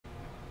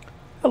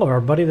Hello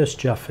everybody, this is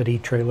Jeff at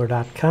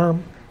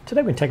etrailer.com.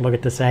 Today we're going to take a look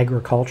at this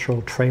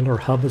agricultural trailer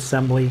hub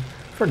assembly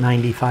for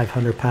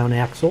 9,500 pound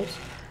axles.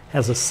 It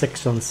has a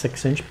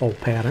 6-on-6 inch bolt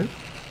pattern.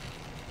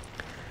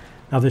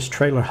 Now this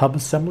trailer hub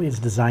assembly is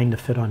designed to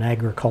fit on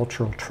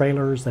agricultural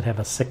trailers that have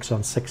a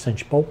 6-on-6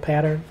 inch bolt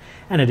pattern,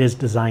 and it is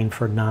designed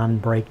for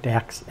non-braked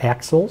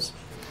axles.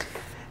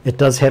 It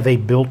does have a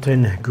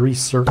built-in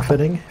grease zerk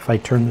fitting. If I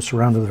turn this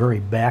around to the very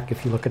back,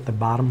 if you look at the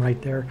bottom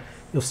right there,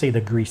 you'll see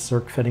the grease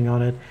zerk fitting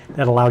on it.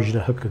 That allows you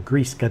to hook a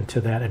grease gun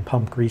to that and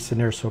pump grease in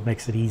there, so it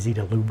makes it easy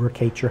to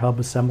lubricate your hub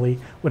assembly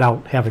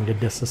without having to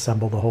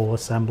disassemble the whole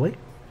assembly.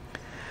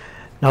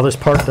 Now this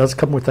part does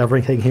come with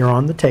everything here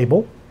on the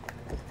table.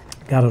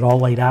 Got it all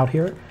laid out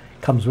here.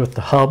 Comes with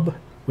the hub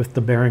with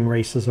the bearing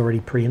races already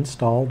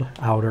pre-installed,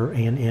 outer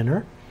and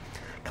inner.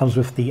 Comes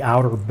with the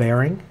outer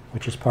bearing,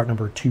 which is part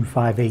number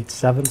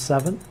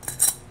 25877.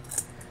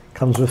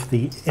 Comes with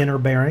the inner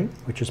bearing,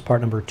 which is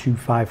part number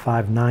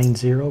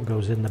 25590,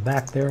 goes in the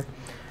back there.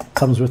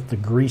 Comes with the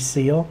grease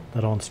seal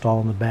that'll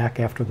install in the back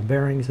after the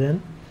bearing's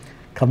in.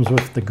 Comes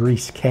with the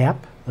grease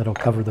cap that'll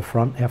cover the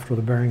front after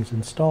the bearing's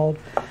installed.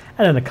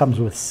 And then it comes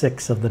with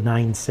 6 of the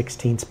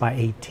 9/16 by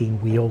 18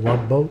 wheel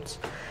lug bolts.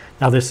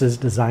 Now this is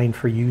designed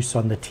for use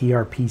on the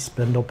TRP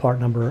spindle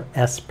part number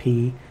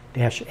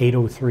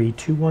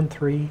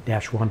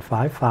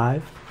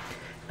SP-803213-155.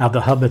 Now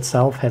the hub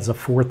itself has a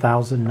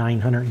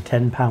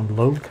 4,910 pound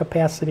load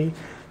capacity,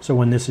 so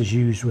when this is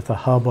used with a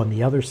hub on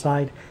the other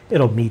side,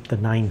 it'll meet the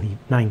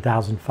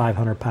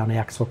 9,500 pound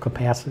axle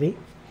capacity.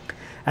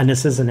 And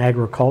this is an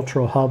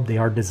agricultural hub. They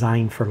are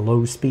designed for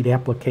low speed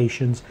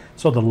applications,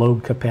 so the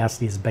load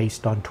capacity is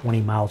based on 20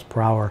 miles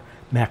per hour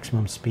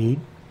maximum speed.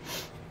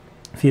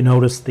 If you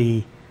notice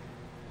the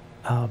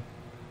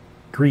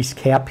grease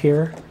cap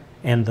here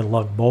and the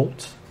lug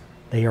bolts,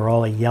 they are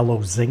all a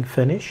yellow zinc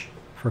finish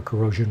for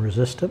corrosion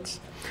resistance.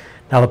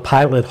 Now the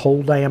pilot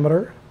hole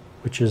diameter,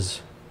 which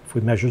is, if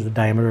we measure the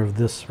diameter of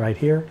this right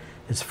here,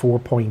 is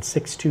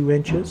 4.62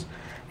 inches,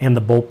 and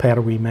the bolt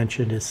pattern we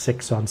mentioned is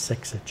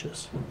 6-on-6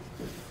 inches.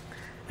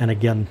 And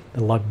again,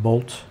 the lug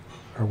bolts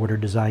are what are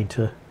designed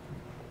to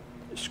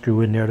screw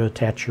in there to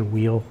attach your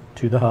wheel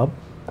to the hub.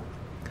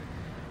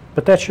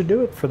 But that should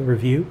do it for the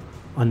review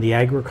on the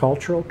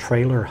agricultural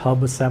trailer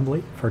hub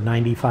assembly for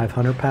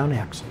 9,500 pound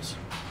axles.